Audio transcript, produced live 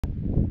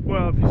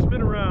Well, if you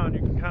spin around,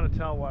 you can kind of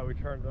tell why we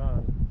turned it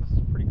on. This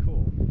is pretty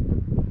cool.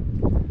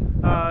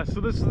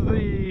 So this is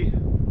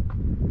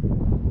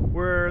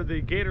where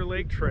the Gator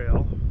Lake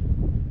Trail,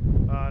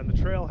 and the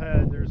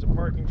trailhead, there's a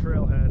parking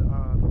trailhead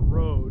on the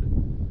road,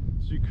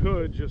 so you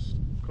could just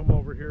come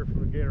over here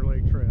from the Gator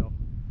Lake Trail.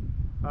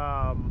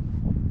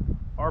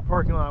 Our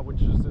parking lot,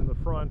 which is in the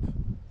front,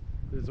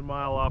 is a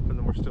mile up, and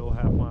then we're still a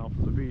half mile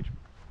from the beach.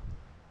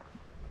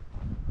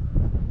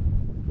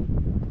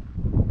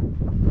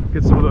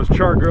 Get some of those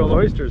char-grilled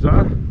oysters,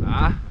 huh?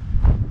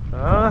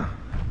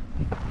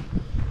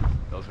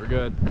 Those were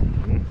good.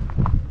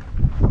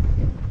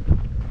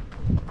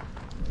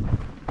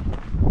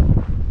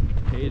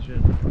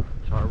 Cajun,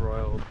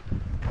 charbroiled,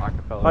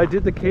 Rockefeller. I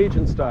did the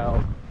Cajun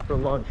style for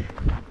lunch.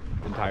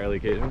 Entirely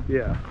Cajun?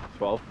 Yeah.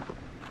 12?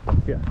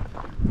 Yeah.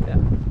 Yeah.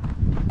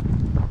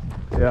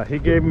 Yeah, he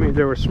gave me,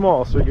 they were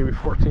small, so he gave me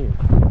 14.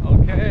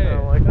 Okay.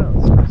 I'm like, oh,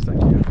 that's nice,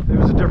 thank you. It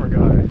was a different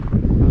guy.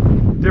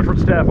 Different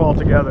staff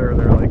altogether.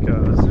 They're like,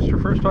 is this your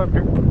first time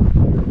here?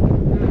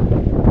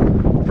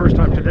 First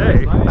time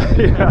today.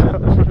 Yeah,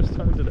 first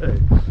time today.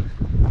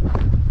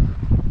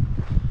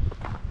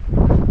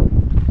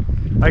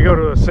 I go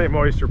to the same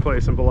oyster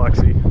place in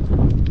Biloxi.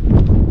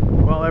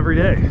 Well, every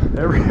day.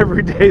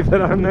 Every day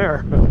that I'm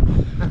there.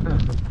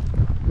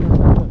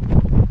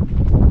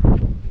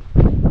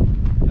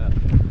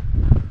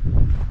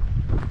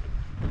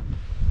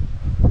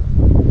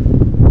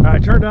 I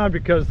turned on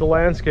because the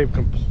landscape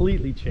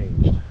completely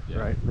changed,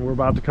 right? And we're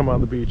about to come on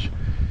the beach,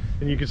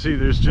 and you can see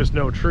there's just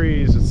no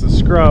trees. It's the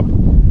scrub.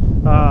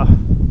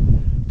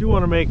 Do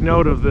want to make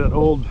note of that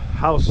old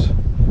house,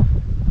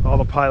 all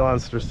the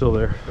pylons that are still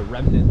there. The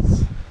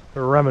remnants.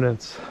 The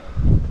remnants.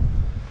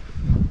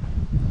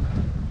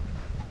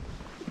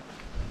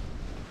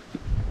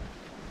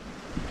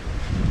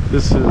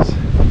 This is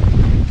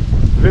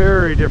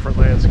very different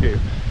landscape.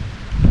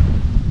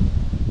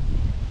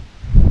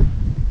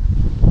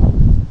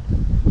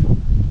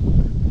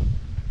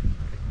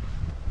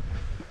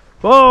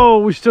 Oh,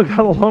 we still got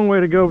a long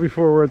way to go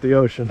before we're at the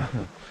ocean.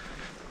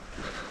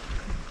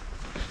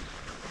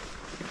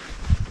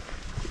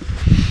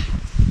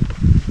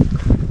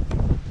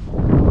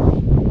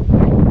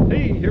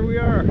 Hey, here we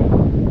are.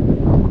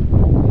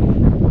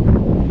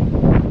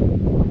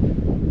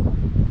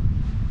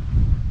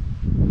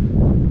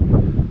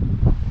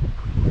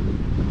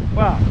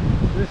 Wow,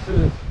 this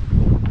is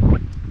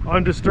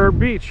Undisturbed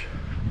Beach.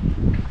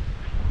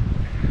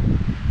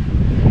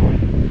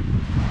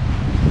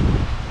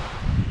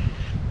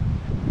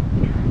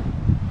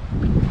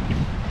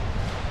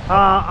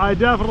 I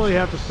definitely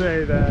have to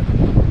say that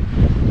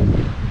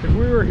if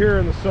we were here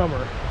in the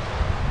summer,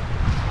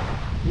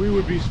 we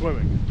would be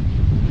swimming.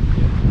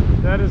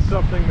 That is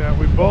something that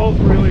we both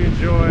really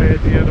enjoy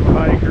at the end of a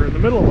hike or in the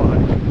middle of a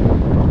hike,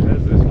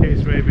 as this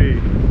case may be.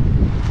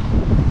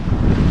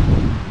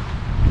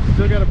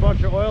 Still got a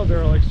bunch of oil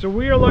derelicts. So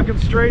we are looking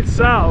straight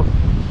south,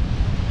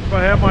 if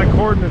I have my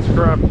coordinates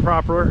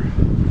proper.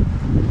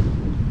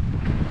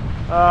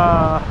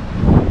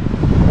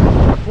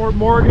 Fort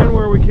Morgan,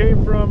 where we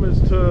came from, is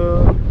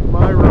to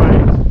my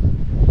right,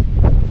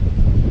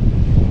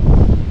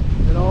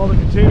 and all the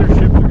container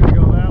ships are going to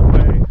go that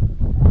way.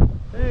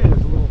 Hey,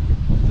 there's a little,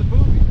 it's a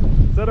booby.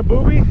 Is that a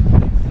booby? I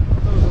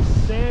thought it was a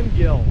sand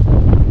gill.